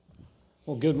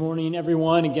Well, good morning,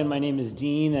 everyone. Again, my name is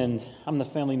Dean, and I'm the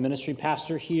family ministry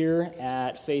pastor here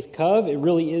at Faith Cove. It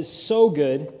really is so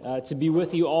good to be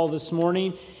with you all this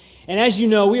morning. And as you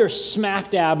know, we are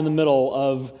smack dab in the middle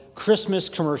of Christmas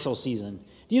commercial season.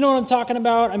 Do you know what I'm talking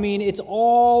about? I mean, it's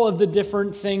all of the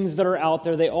different things that are out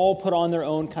there. They all put on their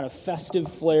own kind of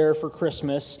festive flair for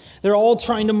Christmas. They're all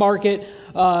trying to market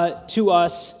to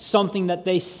us something that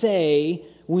they say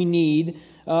we need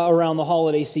around the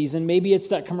holiday season. Maybe it's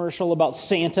that commercial about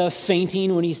Santa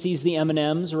fainting when he sees the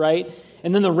M&Ms, right?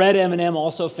 And then the red M&M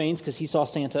also faints because he saw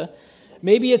Santa.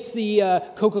 Maybe it's the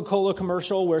Coca-Cola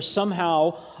commercial where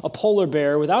somehow a polar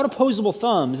bear without opposable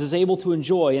thumbs is able to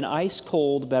enjoy an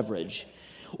ice-cold beverage.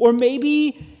 Or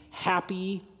maybe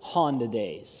Happy Honda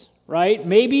Days, right?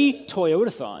 Maybe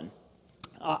Toyotathon.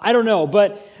 I don't know,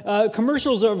 but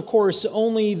commercials are, of course,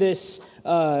 only this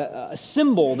a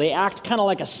symbol. They act kind of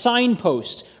like a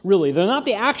signpost, really. They're not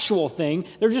the actual thing.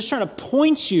 They're just trying to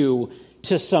point you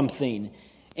to something.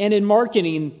 And in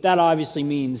marketing, that obviously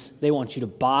means they want you to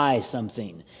buy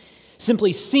something.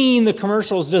 Simply seeing the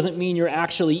commercials doesn't mean you're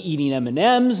actually eating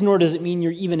M&Ms, nor does it mean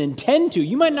you even intend to.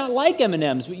 You might not like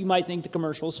M&Ms, but you might think the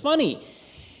commercial is funny.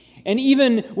 And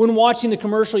even when watching the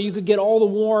commercial, you could get all the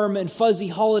warm and fuzzy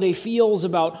holiday feels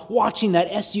about watching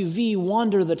that SUV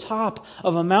wander the top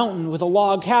of a mountain with a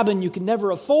log cabin you could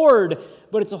never afford.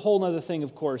 But it's a whole other thing,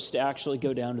 of course, to actually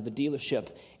go down to the dealership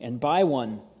and buy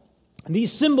one.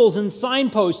 These symbols and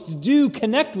signposts do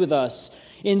connect with us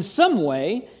in some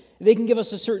way. They can give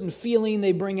us a certain feeling.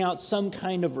 They bring out some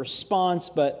kind of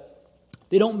response, but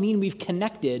they don't mean we've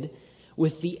connected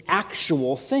with the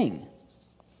actual thing.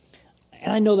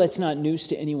 And I know that's not news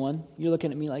to anyone. You're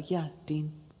looking at me like, yeah,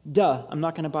 Dean, duh, I'm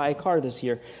not going to buy a car this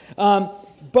year.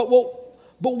 But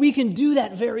we can do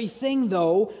that very thing,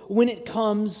 though, when it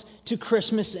comes to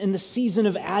Christmas and the season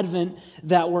of Advent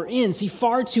that we're in. See,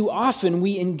 far too often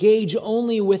we engage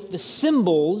only with the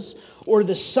symbols or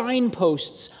the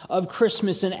signposts of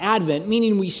Christmas and Advent,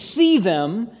 meaning we see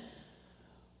them,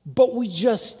 but we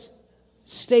just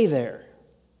stay there.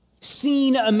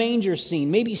 Seeing a manger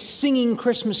scene, maybe singing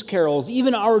Christmas carols,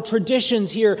 even our traditions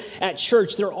here at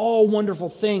church, they're all wonderful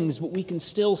things, but we can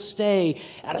still stay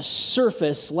at a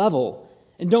surface level.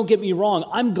 And don't get me wrong,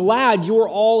 I'm glad you're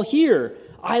all here.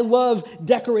 I love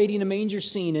decorating a manger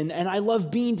scene, and I love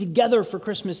being together for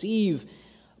Christmas Eve,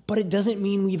 but it doesn't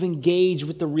mean we've engaged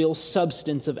with the real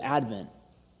substance of Advent,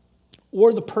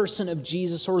 or the person of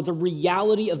Jesus, or the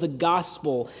reality of the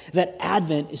gospel that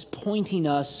Advent is pointing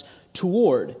us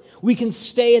toward. We can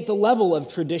stay at the level of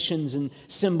traditions and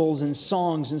symbols and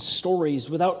songs and stories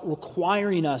without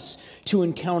requiring us to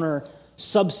encounter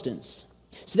substance.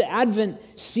 So this Advent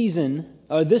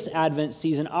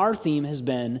season, our theme has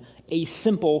been a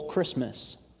simple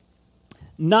Christmas.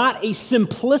 Not a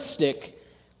simplistic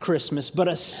Christmas, but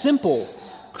a simple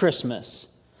Christmas.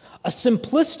 A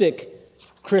simplistic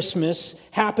Christmas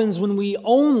happens when we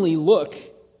only look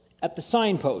at the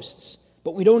signposts,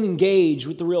 but we don't engage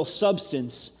with the real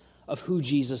substance of who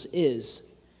Jesus is.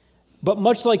 But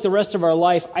much like the rest of our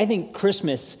life, I think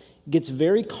Christmas gets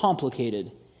very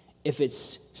complicated if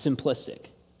it's simplistic.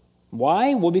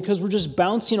 Why? Well, because we're just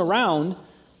bouncing around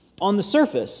on the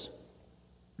surface.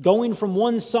 Going from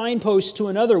one signpost to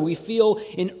another, we feel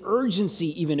an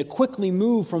urgency even to quickly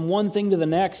move from one thing to the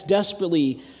next,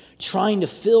 desperately trying to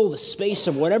fill the space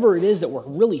of whatever it is that we're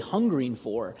really hungering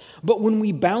for. But when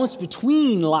we bounce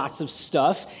between lots of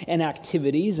stuff and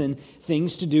activities and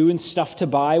things to do and stuff to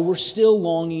buy, we're still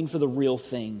longing for the real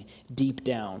thing deep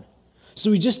down.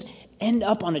 So we just end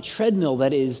up on a treadmill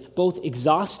that is both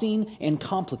exhausting and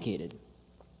complicated.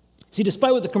 See,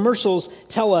 despite what the commercials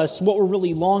tell us, what we're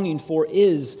really longing for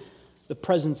is the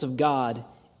presence of God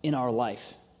in our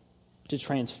life to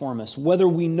transform us. Whether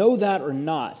we know that or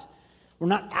not, we're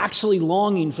not actually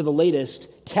longing for the latest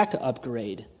tech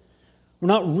upgrade. We're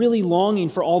not really longing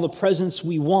for all the presents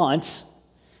we want.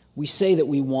 We say that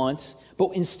we want,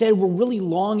 but instead we're really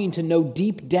longing to know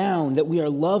deep down that we are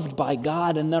loved by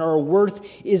God and that our worth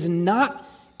is not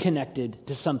connected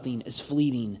to something as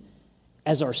fleeting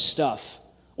as our stuff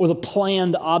or the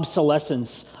planned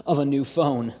obsolescence of a new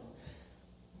phone.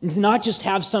 And to not just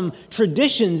have some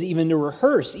traditions even to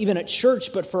rehearse, even at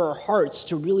church, but for our hearts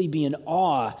to really be in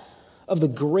awe of the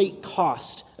great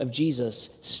cost of Jesus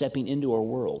stepping into our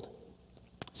world.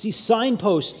 See,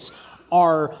 signposts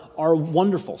are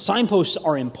wonderful. Signposts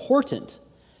are important.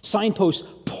 Signposts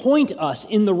point us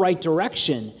in the right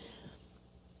direction,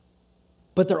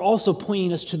 but they're also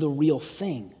pointing us to the real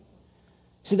thing.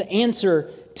 See, the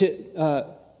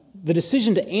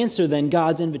decision to answer then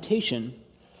God's invitation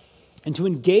and to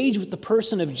engage with the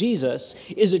person of Jesus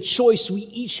is a choice we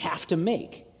each have to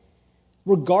make.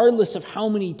 regardless of how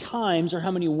many times or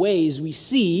how many ways we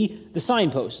see the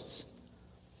signposts.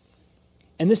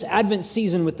 And this Advent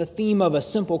season, with the theme of a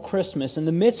simple Christmas, in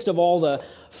the midst of all the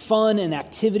fun and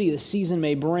activity the season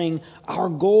may bring, our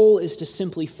goal is to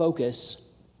simply focus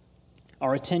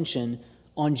our attention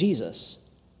on Jesus.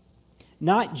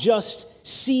 Not just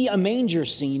see a manger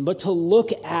scene, but to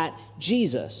look at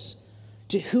Jesus,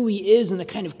 to who he is and the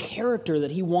kind of character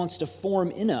that he wants to form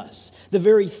in us. The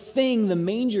very thing the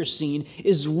manger scene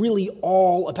is really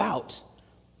all about.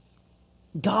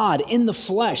 God in the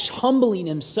flesh, humbling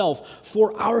himself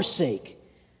for our sake.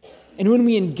 And when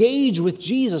we engage with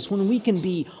Jesus, when we can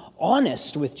be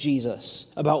honest with Jesus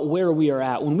about where we are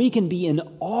at, when we can be in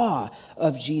awe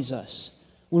of Jesus,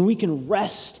 when we can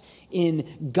rest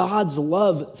in God's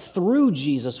love through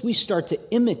Jesus, we start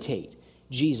to imitate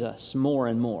Jesus more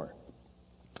and more.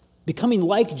 Becoming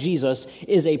like Jesus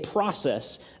is a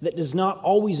process that does not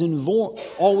always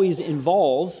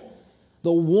involve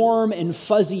the warm and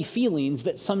fuzzy feelings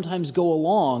that sometimes go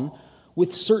along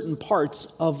with certain parts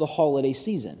of the holiday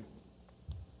season.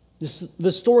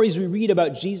 The stories we read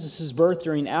about Jesus' birth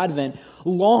during Advent,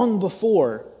 long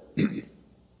before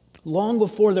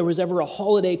there was ever a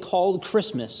holiday called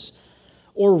Christmas,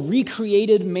 or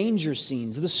recreated manger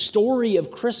scenes. The story of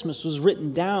Christmas was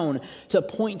written down to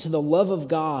point to the love of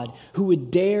God who would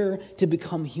dare to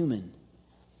become human,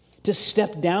 to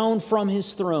step down from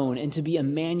his throne and to be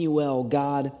Emmanuel,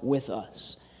 God with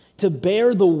us, to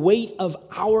bear the weight of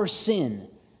our sin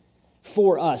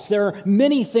for us. There are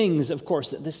many things, of course,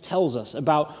 that this tells us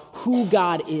about who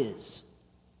God is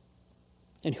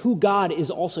and who God is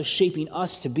also shaping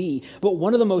us to be. But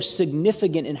one of the most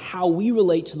significant in how we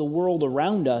relate to the world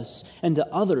around us and to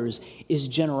others is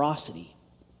generosity.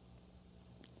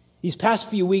 These past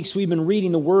few weeks, we've been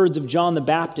reading the words of John the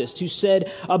Baptist, who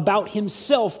said about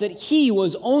himself that he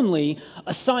was only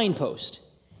a signpost.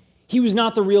 He was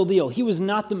not the real deal. He was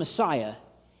not the Messiah.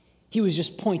 He was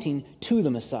just pointing to the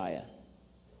Messiah.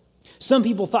 Some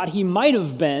people thought he might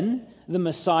have been the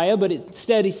Messiah, but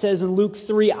instead he says in Luke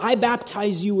 3, I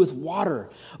baptize you with water,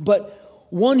 but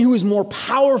one who is more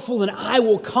powerful than I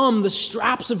will come, the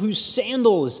straps of whose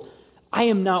sandals I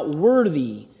am not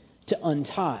worthy to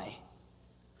untie.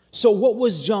 So what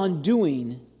was John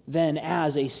doing then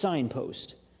as a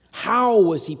signpost? How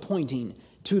was he pointing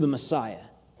to the Messiah?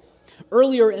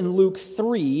 Earlier in Luke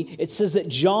 3, it says that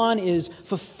John is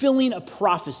fulfilling a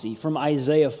prophecy from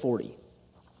Isaiah 40.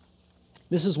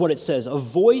 This is what it says, a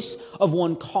voice of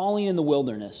one calling in the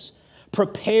wilderness,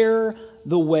 prepare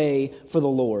the way for the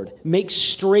Lord, make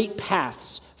straight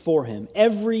paths for him.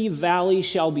 Every valley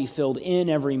shall be filled in,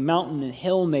 every mountain and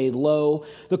hill made low.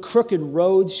 The crooked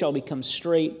roads shall become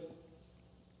straight,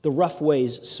 the rough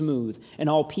ways smooth, and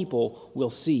all people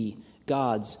will see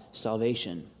God's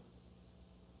salvation.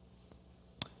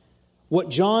 What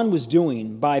John was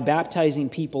doing by baptizing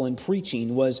people and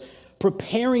preaching was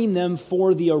preparing them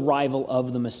for the arrival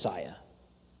of the Messiah.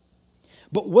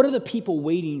 But what are the people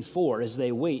waiting for as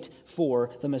they wait for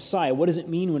the Messiah? What does it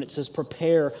mean when it says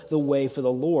prepare the way for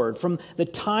the Lord? From the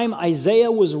time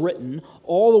Isaiah was written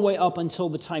all the way up until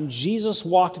the time Jesus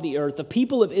walked the earth, the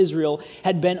people of Israel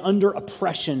had been under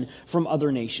oppression from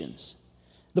other nations.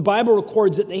 The Bible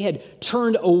records that they had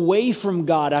turned away from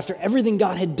God after everything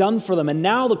God had done for them, and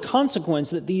now the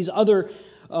consequence that these other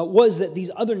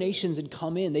nations had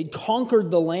come in. They'd conquered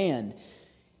the land,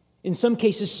 in some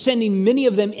cases sending many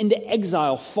of them into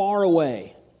exile far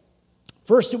away.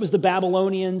 First it was the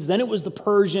Babylonians, then it was the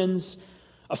Persians,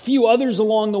 a few others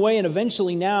along the way, and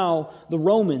eventually now the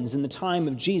Romans in the time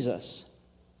of Jesus.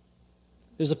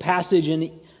 There's a passage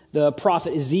in the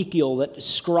prophet Ezekiel that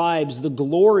describes the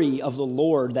glory of the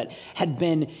Lord that had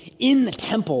been in the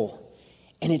temple,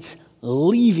 and it's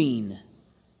leaving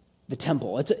the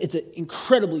temple. It's an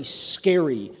incredibly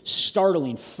scary,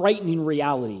 startling, frightening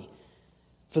reality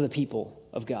for the people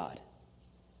of God.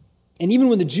 And even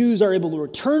when the Jews are able to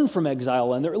return from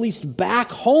exile and they're at least back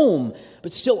home,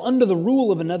 but still under the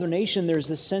rule of another nation, there's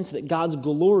this sense that God's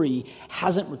glory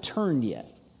hasn't returned yet.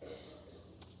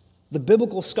 The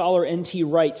biblical scholar N.T.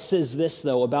 Wright says this,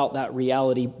 though, about that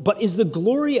reality. But is the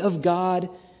glory of God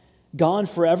gone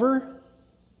forever?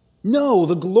 No,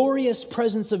 the glorious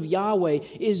presence of Yahweh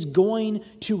is going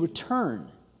to return.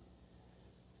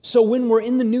 So when we're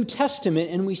in the New Testament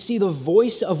and we see the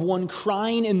voice of one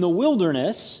crying in the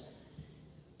wilderness,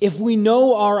 if we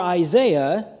know our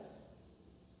Isaiah,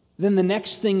 then the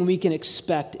next thing we can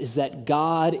expect is that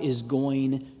God is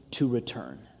going to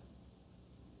return.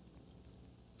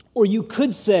 Or you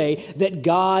could say that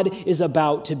God is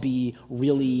about to be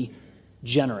really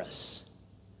generous.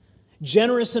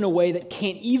 generous in a way that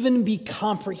can't even be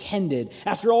comprehended.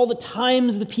 After all the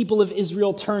times the people of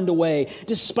Israel turned away,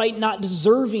 despite not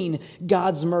deserving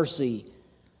God's mercy,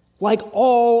 like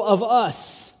all of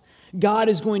us, God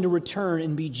is going to return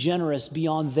and be generous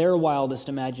beyond their wildest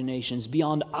imaginations,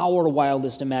 beyond our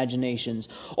wildest imaginations.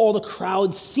 All the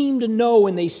crowds seem to know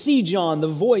when they see John, the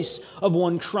voice of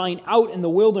one crying out in the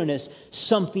wilderness,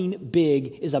 something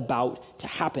big is about to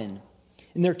happen.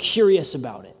 And they're curious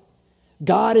about it.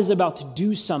 God is about to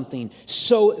do something,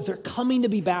 so they're coming to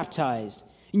be baptized.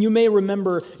 And you may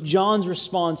remember John's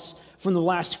response from the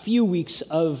last few weeks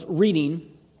of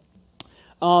reading.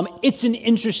 It's an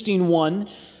interesting one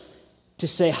to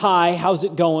say, "Hi, how's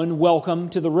it going? Welcome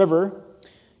to the river."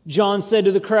 John said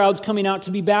to the crowds coming out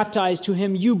to be baptized to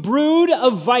him, "You brood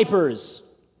of vipers."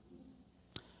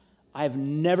 I have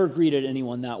never greeted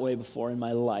anyone that way before in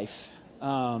my life.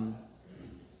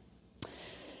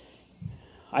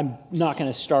 I'm not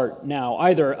going to start now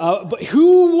either. But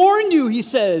who warned you, he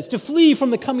says, to flee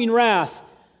from the coming wrath?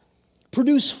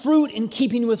 Produce fruit in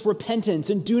keeping with repentance,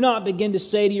 and do not begin to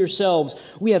say to yourselves,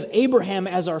 "We have Abraham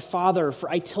as our father," for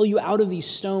I tell you, out of these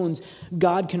stones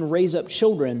God can raise up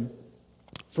children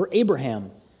for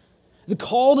Abraham. The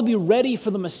call to be ready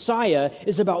for the Messiah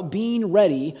is about being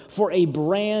ready for a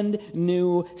brand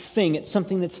new thing. It's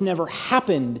something that's never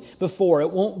happened before.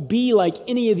 It won't be like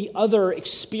any of the other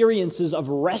experiences of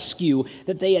rescue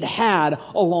that they had had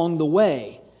along the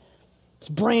way. It's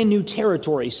brand new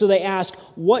territory. So they ask,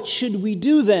 "What should we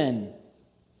do then?"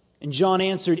 And John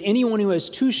answered, "Anyone who has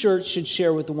 2 shirts should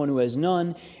share with the one who has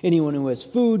none. Anyone who has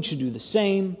food should do the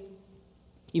same."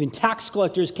 Even tax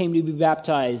collectors came to be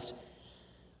baptized,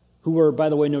 who were, by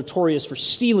the way, notorious for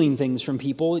stealing things from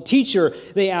people. "Teacher,"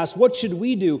 they asked, "what should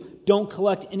we do?" "Don't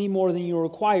collect any more than you're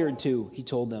required to," he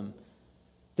told them.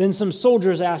 Then some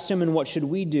soldiers asked him, "And what should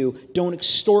we do?" "Don't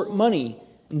extort money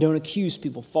and don't accuse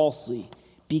people falsely.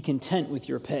 Be content with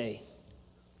your pay."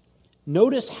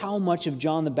 Notice how much of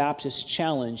John the Baptist's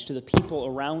challenge to the people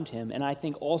around him, and I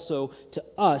think also to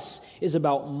us, is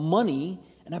about money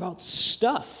and about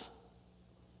stuff.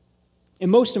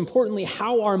 And most importantly,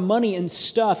 how our money and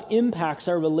stuff impacts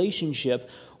our relationship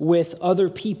with other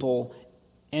people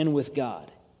and with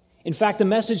God. In fact, the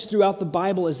message throughout the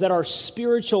Bible is that our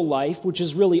spiritual life, which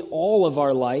is really all of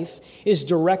our life, is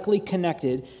directly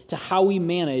connected to how we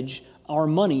manage our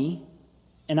money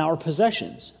and our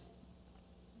possessions.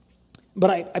 But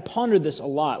I pondered this a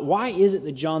lot. Why is it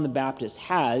that John the Baptist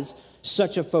has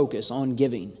such a focus on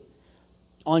giving,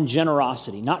 on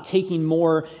generosity, not taking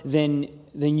more than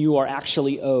you are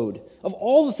actually owed? Of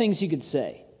all the things you could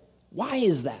say, why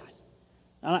is that?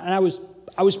 And I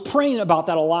was praying about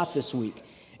that a lot this week.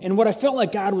 And what I felt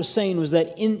like God was saying was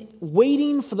that in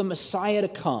waiting for the Messiah to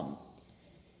come,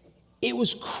 it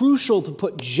was crucial to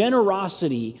put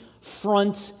generosity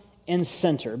front and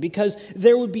center, because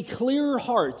there would be clearer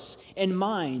hearts and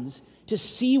minds to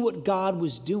see what God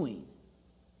was doing.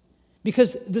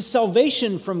 Because the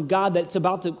salvation from God that's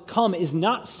about to come is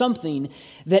not something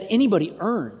that anybody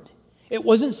earned. It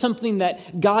wasn't something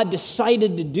that God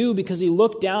decided to do because he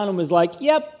looked down and was like,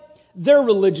 "Yep, they're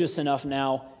religious enough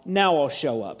now. Now I'll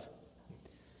show up."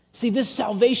 See, this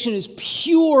salvation is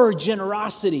pure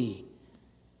generosity.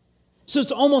 So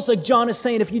it's almost like John is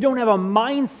saying, if you don't have a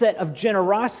mindset of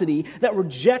generosity that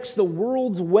rejects the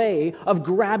world's way of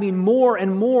grabbing more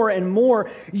and more and more,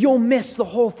 you'll miss the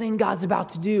whole thing God's about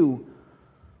to do.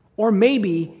 Or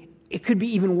maybe it could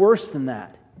be even worse than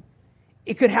that.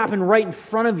 It could happen right in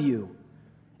front of you,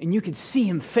 and you could see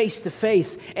him face to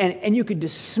face, and you could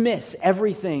dismiss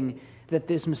everything that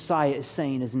this Messiah is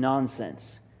saying is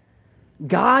nonsense.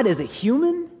 God as a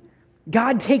human?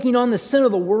 God taking on the sin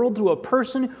of the world through a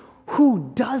person?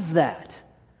 Who does that?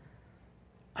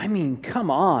 I mean, come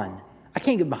on. I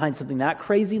can't get behind something that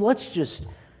crazy. Let's just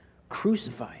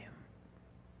crucify him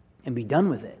and be done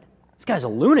with it. This guy's a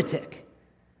lunatic.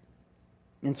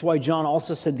 And that's why John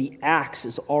also said the axe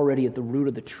is already at the root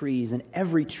of the trees, and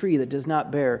every tree that does not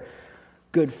bear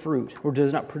good fruit or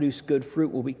does not produce good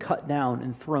fruit will be cut down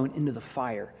and thrown into the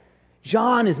fire.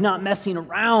 John is not messing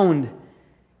around,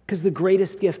 because the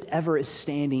greatest gift ever is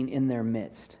standing in their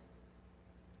midst.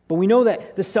 But we know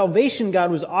that the salvation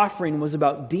God was offering was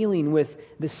about dealing with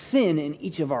the sin in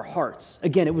each of our hearts.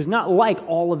 Again, it was not like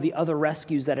all of the other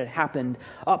rescues that had happened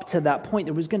up to that point.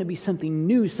 There was going to be something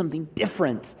new, something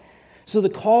different. So the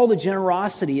call to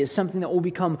generosity is something that will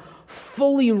become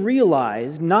fully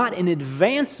realized, not in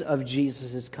advance of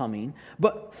Jesus' coming,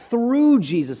 but through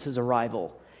Jesus'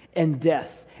 arrival and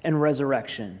death and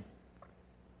resurrection.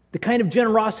 The kind of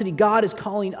generosity God is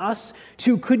calling us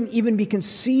to couldn't even be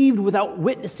conceived without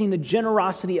witnessing the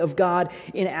generosity of God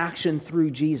in action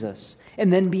through Jesus,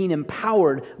 and then being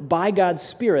empowered by God's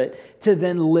Spirit to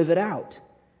then live it out.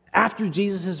 After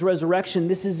Jesus' resurrection,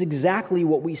 this is exactly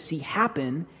what we see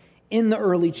happen in the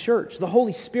early church. The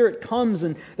Holy Spirit comes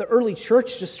and the early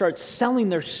church just starts selling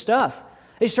their stuff.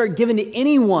 They start giving to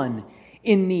anyone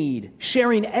in need,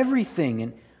 sharing everything.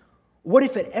 And what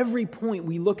if at every point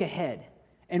we look ahead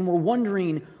and we're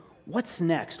wondering, what's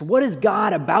next? What is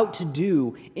God about to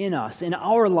do in us, in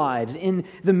our lives, in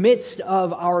the midst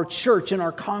of our church and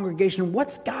our congregation?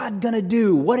 What's God going to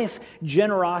do? What if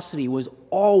generosity was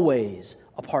always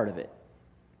a part of it?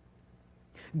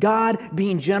 God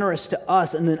being generous to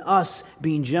us and then us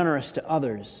being generous to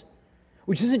others,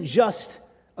 which isn't just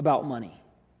about money.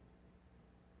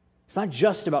 It's not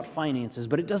just about finances,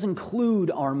 but it does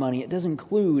include our money. It does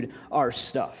include our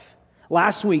stuff.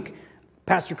 Last week,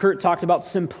 Pastor Kurt talked about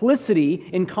simplicity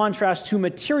in contrast to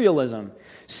materialism.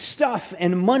 Stuff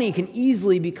and money can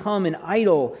easily become an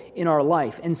idol in our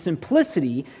life, and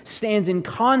simplicity stands in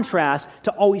contrast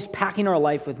to always packing our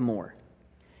life with more.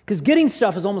 Because getting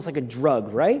stuff is almost like a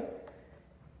drug, right?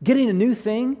 Getting a new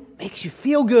thing makes you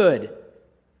feel good.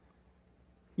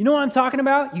 You know what I'm talking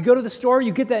about? You go to the store,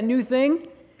 you get that new thing,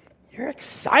 you're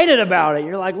excited about it.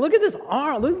 You're like, look at this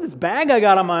arm, look at this bag I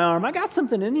got on my arm. I got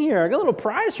something in here. I got a little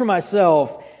prize for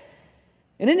myself.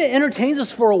 And then it entertains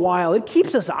us for a while. It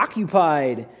keeps us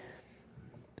occupied.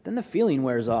 But then the feeling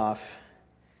wears off.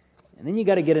 And then you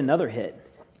got to get another hit.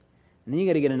 And then you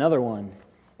got to get another one.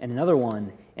 And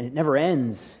it never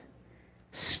ends.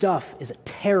 Stuff is a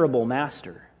terrible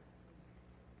master.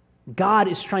 God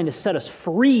is trying to set us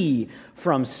free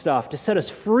from stuff, to set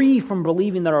us free from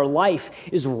believing that our life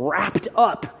is wrapped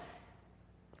up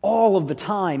all of the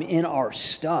time in our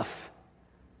stuff.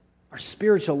 Our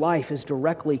spiritual life is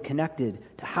directly connected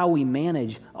to how we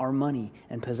manage our money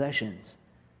and possessions.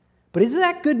 But isn't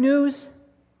that good news?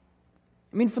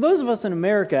 I mean, for those of us in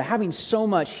America, having so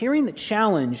much, hearing the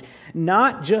challenge,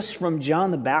 not just from John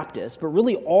the Baptist, but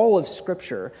really all of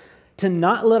Scripture, to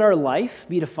not let our life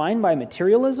be defined by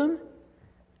materialism,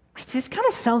 it just kind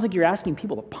of sounds like you're asking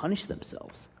people to punish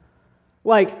themselves.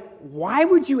 Like, why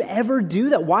would you ever do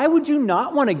that? Why would you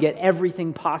not want to get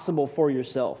everything possible for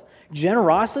yourself?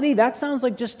 Generosity, that sounds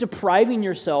like just depriving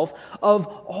yourself of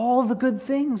all the good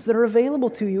things that are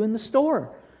available to you in the store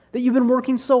that you've been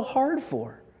working so hard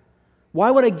for.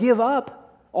 Why would I give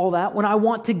up all that when I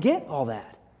want to get all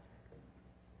that?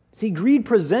 See, greed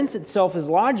presents itself as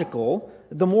logical.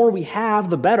 The more we have,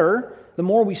 the better. The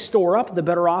more we store up, the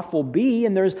better off we'll be.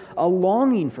 And there's a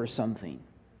longing for something.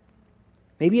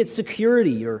 Maybe it's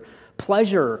security or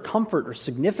pleasure or comfort or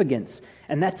significance.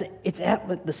 And it's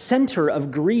at the center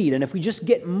of greed. And if we just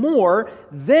get more,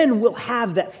 then we'll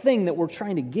have that thing that we're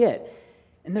trying to get.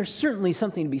 And there's certainly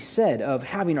something to be said of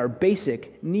having our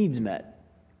basic needs met,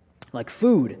 like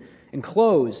food and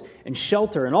clothes and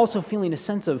shelter, and also feeling a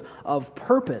sense of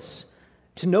purpose,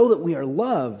 to know that we are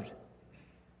loved.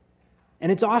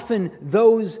 And it's often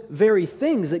those very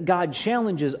things that God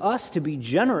challenges us to be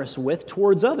generous with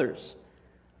towards others.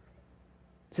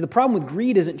 See, the problem with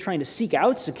greed isn't trying to seek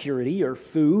out security or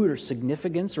food or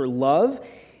significance or love.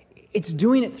 It's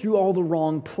doing it through all the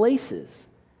wrong places.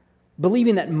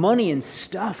 Believing that money and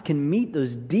stuff can meet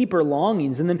those deeper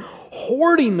longings, and then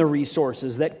hoarding the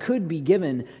resources that could be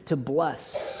given to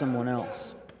bless someone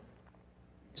else.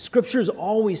 Scripture is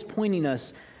always pointing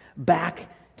us back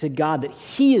to God, that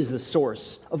He is the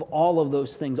source of all of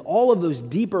those things. All of those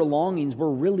deeper longings we're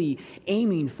really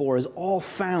aiming for is all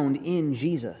found in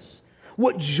Jesus.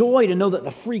 What joy to know that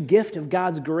the free gift of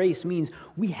God's grace means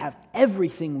we have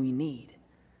everything we need.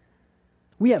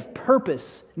 We have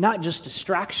purpose, not just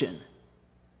distraction.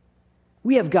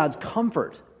 We have God's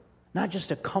comfort, not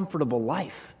just a comfortable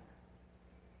life.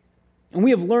 And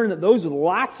we have learned that those with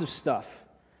lots of stuff,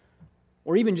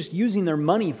 or even just using their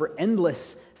money for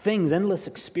endless things, endless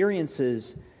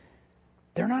experiences,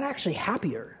 they're not actually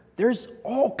happier. There's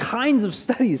all kinds of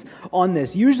studies on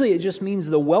this. Usually it just means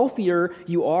the wealthier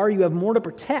you are, you have more to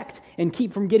protect and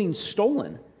keep from getting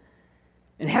stolen.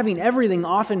 And having everything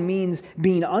often means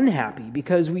being unhappy,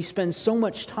 because we spend so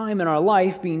much time in our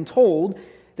life being told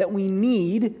that we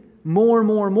need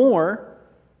more,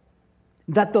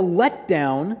 that the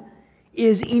letdown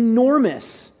is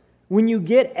enormous when you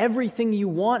get everything you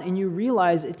want and you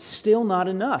realize it's still not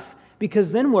enough.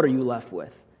 Because then what are you left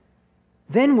with?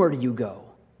 Then where do you go?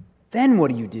 Then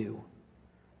what do you do?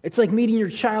 It's like meeting your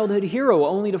childhood hero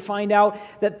only to find out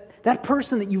that that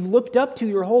person that you've looked up to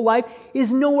your whole life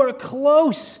is nowhere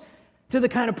close to the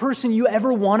kind of person you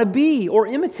ever want to be or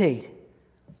imitate.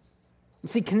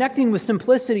 See, connecting with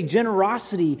simplicity,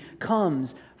 generosity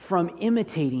comes from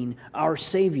imitating our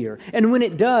Savior. And when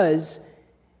it does,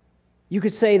 you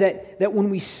could say that when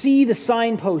we see the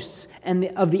signposts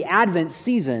of the Advent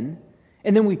season,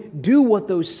 and then we do what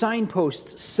those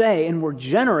signposts say, and we're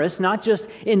generous, not just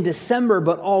in December,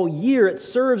 but all year, it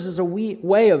serves as a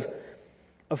way of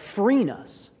freeing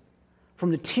us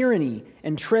from the tyranny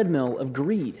and treadmill of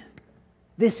greed.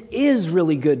 This is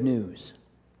really good news.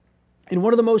 In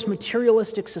one of the most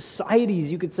materialistic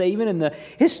societies, you could say, even in the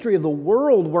history of the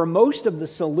world, where most of the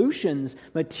solutions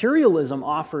materialism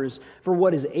offers for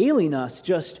what is ailing us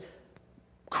just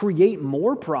create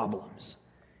more problems.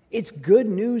 It's good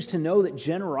news to know that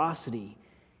generosity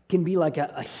can be like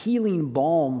a healing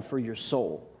balm for your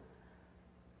soul.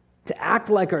 To act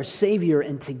like our Savior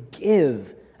and to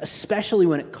give, especially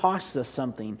when it costs us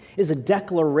something, is a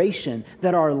declaration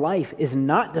that our life is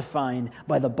not defined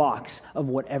by the box of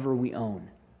whatever we own,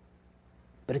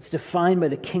 but it's defined by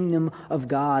the kingdom of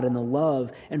God and the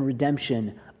love and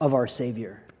redemption of our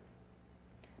Savior.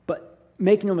 But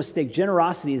make no mistake,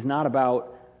 generosity is not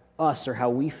about us or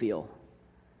how we feel.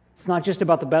 It's not just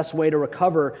about the best way to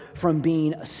recover from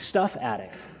being a stuff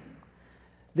addict.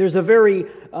 There's a very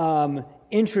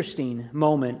interesting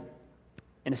moment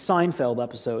in a Seinfeld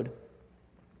episode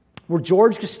where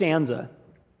George Costanza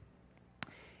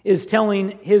is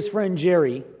telling his friend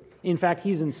Jerry, in fact,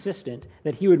 he's insistent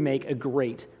that he would make a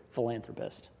great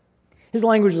philanthropist. His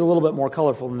language is a little bit more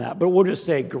colorful than that, but we'll just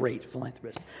say great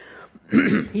philanthropist.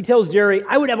 He tells Jerry,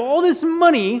 I would have all this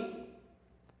money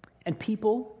and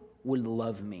people would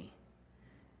love me.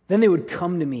 Then they would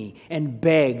come to me and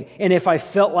beg, and if I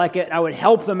felt like it, I would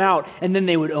help them out, and then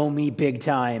they would owe me big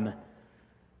time.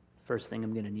 First thing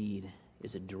I'm going to need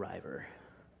is a driver.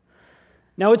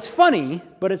 Now, it's funny,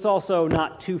 but it's also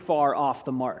not too far off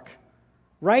the mark,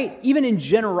 right? Even in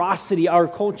generosity, our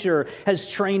culture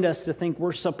has trained us to think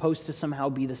we're supposed to somehow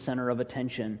be the center of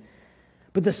attention.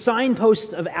 But the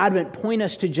signposts of Advent point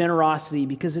us to generosity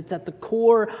because it's at the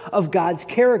core of God's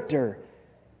character,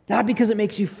 not because it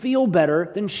makes you feel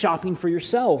better than shopping for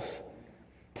yourself.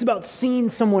 It's about seeing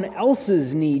someone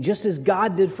else's need, just as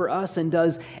God did for us and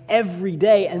does every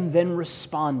day, and then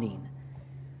responding.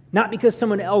 Not because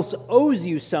someone else owes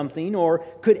you something or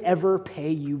could ever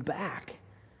pay you back.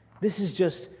 This is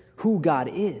just who God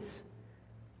is.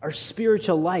 Our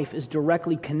spiritual life is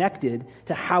directly connected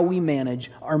to how we manage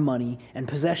our money and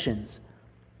possessions.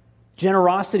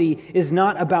 Generosity is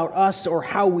not about us or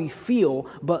how we feel,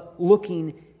 but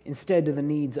looking instead to the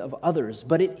needs of others.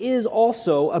 But it is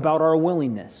also about our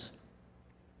willingness.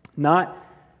 Not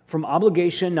from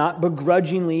obligation, not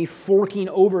begrudgingly forking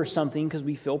over something because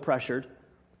we feel pressured.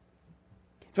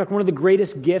 In fact, one of the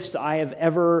greatest gifts I have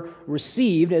ever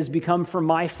received has become from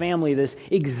my family this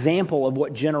example of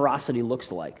what generosity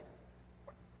looks like.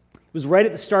 It was right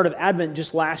at the start of Advent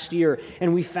just last year,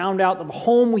 and we found out that the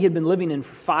home we had been living in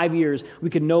for 5 years, we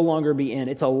could no longer be in.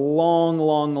 It's a long,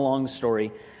 long, long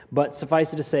story. But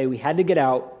suffice it to say, we had to get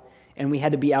out, and we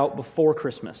had to be out before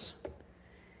Christmas.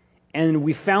 And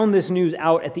we found this news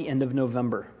out at the end of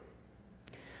November.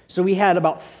 So we had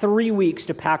about 3 weeks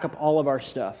to pack up all of our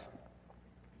stuff.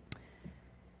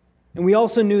 And we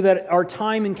also knew that our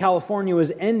time in California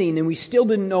was ending, and we still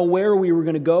didn't know where we were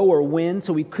going to go or when,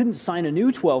 so we couldn't sign a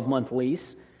new 12-month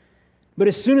lease. But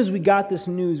as soon as we got this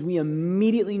news, we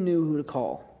immediately knew who to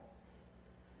call.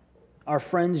 Our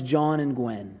friends John and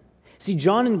Gwen. See,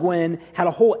 John and Gwen had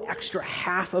a whole extra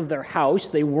half of their house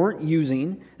they weren't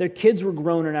using. Their kids were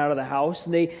grown and out of the house.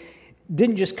 And they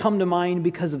didn't just come to mind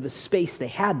because of the space they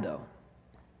had, though.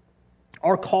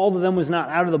 Our call to them was not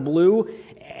out of the blue,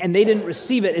 and they didn't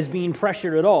receive it as being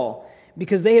pressured at all,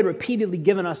 because they had repeatedly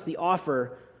given us the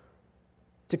offer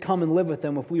to come and live with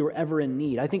them if we were ever in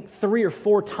need. I think 3 or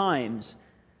 4 times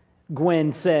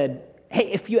Gwen said, hey,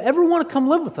 if you ever want to come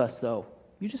live with us, though,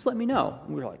 you just let me know.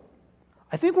 And we were like,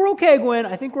 I think we're okay, Gwen.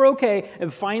 I think we're okay.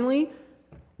 And finally,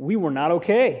 we were not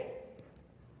okay.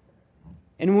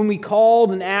 And when we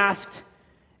called and asked,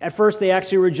 at first they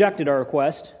actually rejected our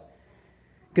request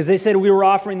because they said we were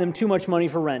offering them too much money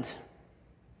for rent.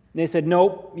 And they said,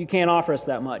 nope, you can't offer us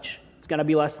that much. It's got to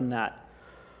be less than that.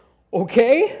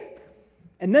 Okay.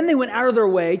 And then they went out of their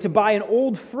way to buy an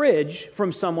old fridge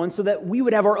from someone so that we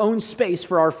would have our own space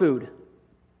for our food.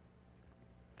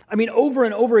 I mean, over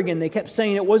and over again, they kept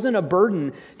saying it wasn't a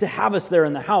burden to have us there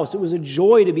in the house. It was a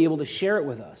joy to be able to share it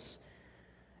with us.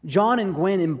 John and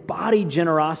Gwen embodied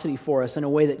generosity for us in a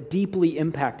way that deeply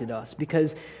impacted us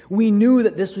because we knew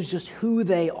that this was just who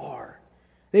they are.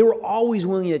 They were always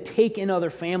willing to take in other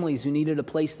families who needed a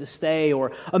place to stay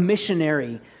or a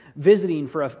missionary visiting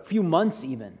for a few months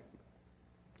even.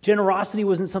 Generosity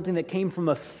wasn't something that came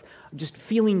from just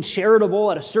feeling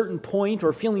charitable at a certain point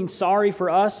or feeling sorry for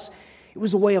us. It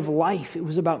was a way of life. It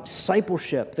was about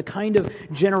discipleship, the kind of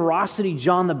generosity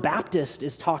John the Baptist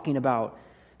is talking about,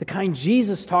 the kind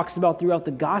Jesus talks about throughout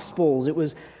the Gospels. It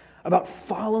was about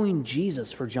following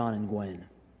Jesus for John and Gwen.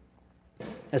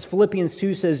 As Philippians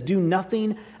 2 says, do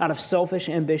nothing out of selfish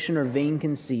ambition or vain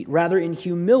conceit. Rather, in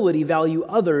humility, value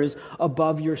others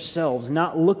above yourselves,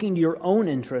 not looking to your own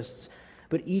interests,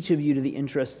 but each of you to the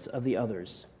interests of the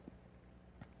others.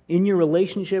 In your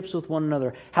relationships with one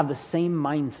another, have the same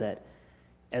mindset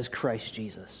as Christ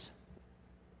Jesus.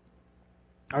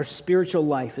 Our spiritual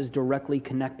life is directly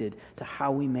connected to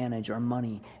how we manage our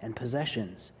money and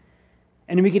possessions.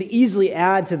 And we could easily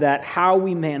add to that how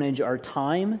we manage our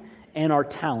time and our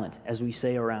talent, as we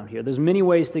say around here. There's many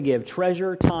ways to give: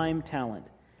 treasure, time, talent.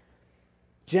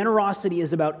 Generosity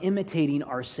is about imitating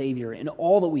our Savior in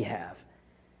all that we have,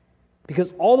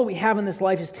 because all that we have in this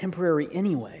life is temporary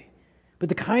anyway. But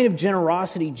the kind of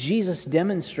generosity Jesus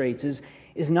demonstrates is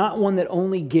not one that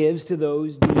only gives to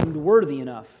those deemed worthy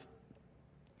enough.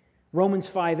 Romans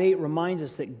 5:8 reminds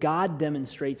us that God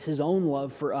demonstrates His own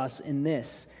love for us in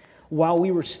this: while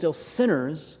we were still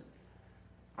sinners,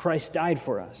 Christ died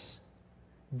for us.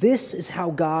 This is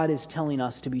how God is telling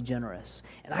us to be generous.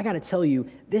 And I got to tell you,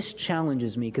 this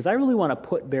challenges me because I really want to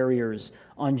put barriers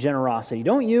on generosity.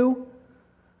 Don't you?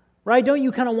 Right? Don't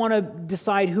you kind of want to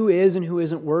decide who is and who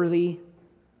isn't worthy?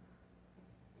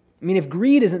 I mean, if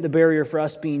greed isn't the barrier for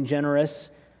us being generous,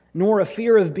 nor a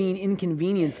fear of being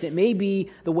inconvenienced, it may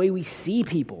be the way we see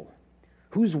people,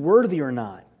 who's worthy or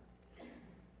not.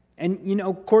 And,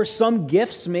 of course, some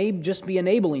gifts may just be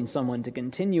enabling someone to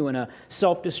continue in a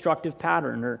self-destructive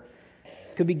pattern, or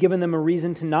could be giving them a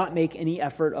reason to not make any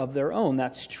effort of their own.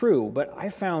 That's true. But I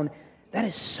found that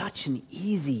is such an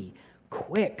easy,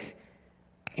 quick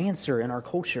answer in our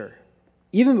culture,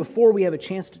 even before we have a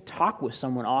chance to talk with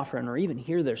someone often or even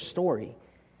hear their story.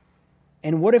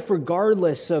 And what if,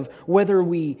 regardless of whether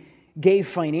we gave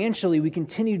financially, we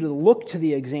continue to look to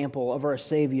the example of our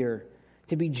Savior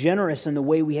to be generous in the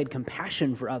way we had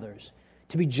compassion for others,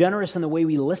 to be generous in the way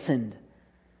we listened?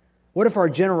 What if our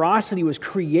generosity was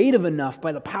creative enough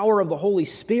by the power of the Holy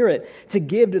Spirit to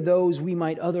give to those we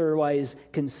might otherwise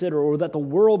consider, or that the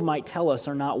world might tell us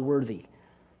are not worthy?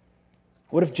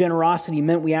 What if generosity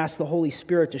meant we asked the Holy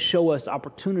Spirit to show us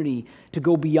opportunity to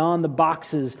go beyond the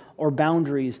boxes or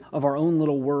boundaries of our own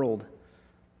little world,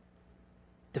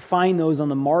 to find those on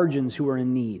the margins who are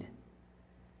in need?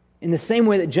 In the same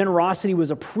way that generosity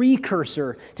was a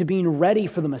precursor to being ready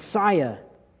for the Messiah,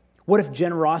 what if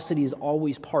generosity is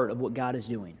always part of what God is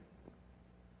doing?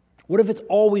 What if it's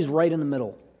always right in the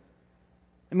middle?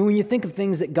 I mean, when you think of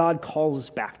things that God calls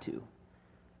us back to,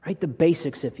 right? The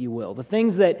basics, if you will. The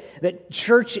things that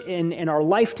church and our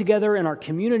life together and our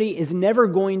community is never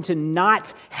going to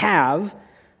not have,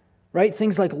 right?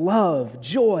 Things like love,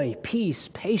 joy, peace,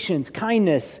 patience,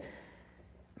 kindness.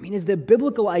 I mean, is the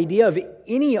biblical idea of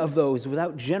any of those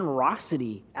without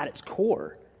generosity at its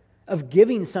core, of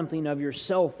giving something of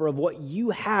yourself or of what you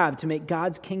have to make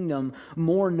God's kingdom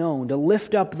more known, to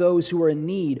lift up those who are in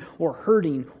need or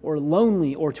hurting or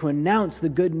lonely, or to announce the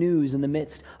good news in the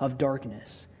midst of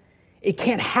darkness? It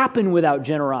can't happen without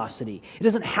generosity. It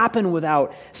doesn't happen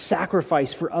without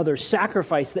sacrifice for others,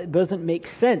 sacrifice that doesn't make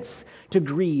sense to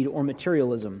greed or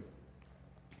materialism.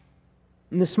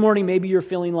 And this morning, maybe you're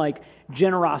feeling like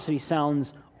generosity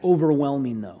sounds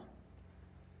overwhelming, though.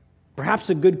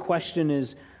 Perhaps a good question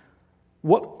is,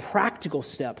 what practical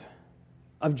step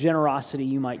of generosity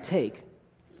you might take?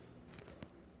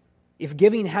 If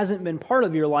giving hasn't been part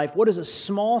of your life, what is a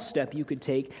small step you could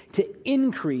take to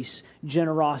increase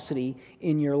generosity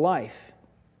in your life?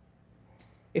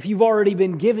 If you've already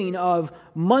been giving of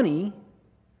money,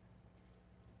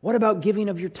 what about giving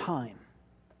of your time?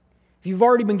 If you've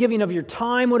already been giving of your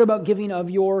time, what about giving of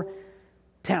your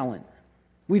talent?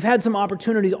 We've had some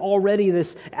opportunities already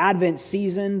this Advent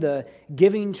season, the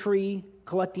giving tree,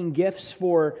 collecting gifts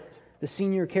for the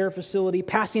senior care facility,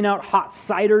 passing out hot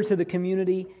cider to the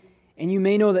community. And you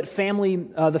may know that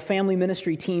the family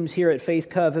ministry teams here at Faith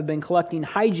Cove have been collecting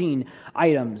hygiene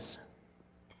items,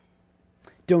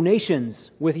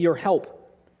 donations with your help.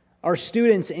 Our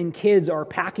students and kids are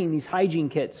packing these hygiene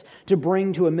kits to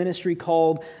bring to a ministry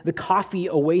called the Coffee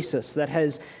Oasis that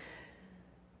has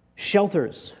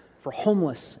shelters for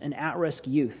homeless and at-risk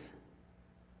youth.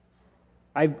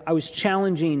 I was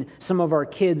challenging some of our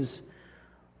kids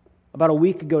about a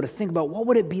week ago to think about what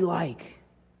would it be like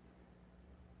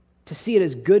to see it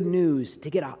as good news to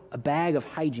get a bag of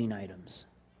hygiene items.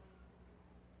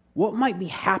 What might be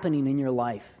happening in your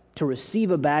life to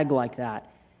receive a bag like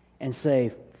that and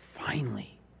say,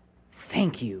 finally,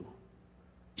 thank you,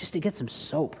 just to get some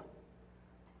soap.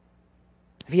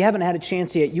 If you haven't had a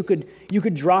chance yet, you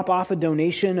could drop off a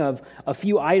donation of a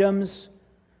few items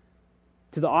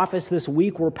to the office this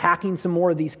week. We're packing some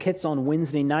more of these kits on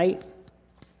Wednesday night.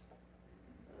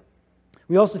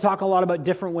 We also talk a lot about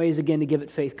different ways, again, to give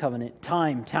at Faith Covenant.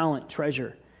 Time, talent,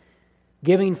 treasure.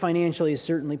 Giving financially is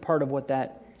certainly part of what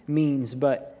that means,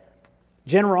 but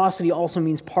generosity also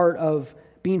means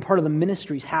being part of the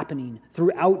ministries happening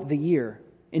throughout the year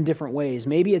in different ways.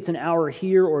 Maybe it's an hour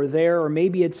here or there, or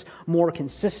maybe it's more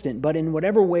consistent, but in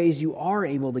whatever ways you are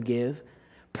able to give,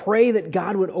 pray that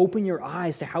God would open your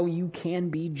eyes to how you can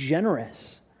be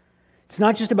generous. It's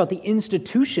not just about the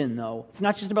institution, though. It's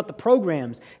not just about the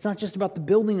programs. It's not just about the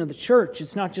building of the church.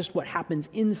 It's not just what happens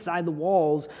inside the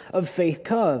walls of Faith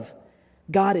Cove.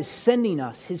 God is sending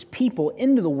us, His people,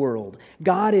 into the world.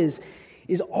 God is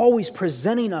always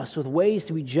presenting us with ways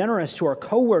to be generous to our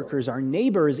coworkers, our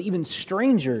neighbors, even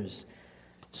strangers.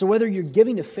 So whether you're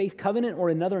giving to Faith Covenant or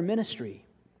another ministry,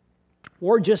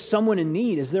 or just someone in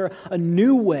need, is there a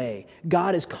new way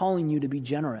God is calling you to be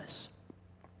generous?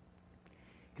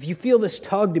 If you feel this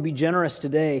tug to be generous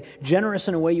today, generous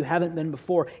in a way you haven't been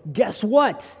before, guess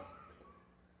what?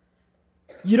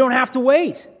 You don't have to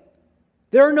wait.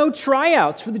 There are no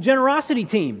tryouts for the generosity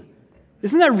team.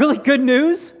 Isn't that really good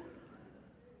news?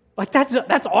 Like that's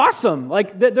awesome.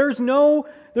 Like there's no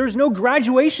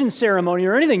graduation ceremony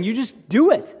or anything. You just do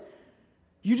it.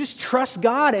 You just trust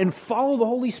God and follow the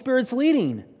Holy Spirit's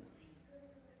leading.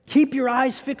 Keep your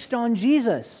eyes fixed on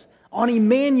Jesus, on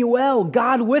Emmanuel,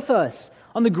 God with us,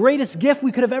 on the greatest gift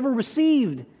we could have ever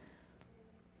received.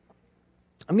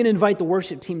 I'm going to invite the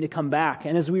worship team to come back.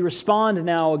 And as we respond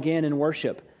now again in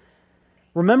worship,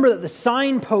 remember that the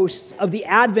signposts of the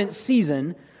Advent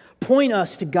season point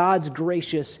us to God's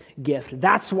gracious gift.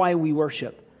 That's why we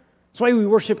worship. That's why we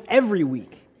worship every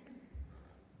week.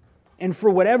 And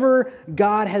for whatever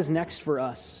God has next for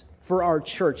us, for our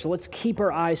church, let's keep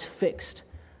our eyes fixed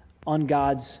on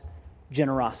God's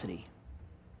generosity.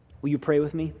 Will you pray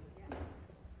with me?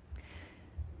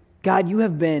 God, you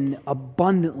have been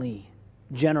abundantly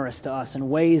generous to us in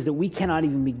ways that we cannot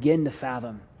even begin to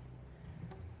fathom.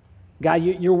 God,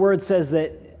 your word says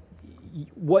that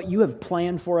what you have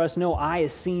planned for us, no eye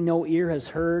has seen, no ear has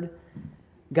heard.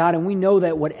 God, and we know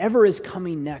that whatever is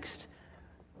coming next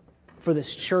for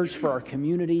this church, for our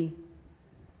community,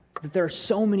 that there are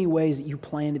so many ways that you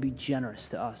plan to be generous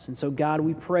to us. And so, God,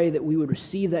 we pray that we would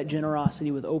receive that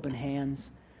generosity with open hands,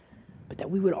 but that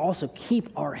we would also keep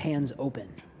our hands open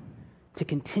to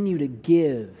continue to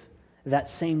give that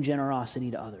same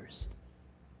generosity to others.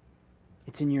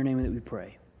 It's in your name that we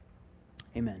pray.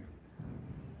 Amen.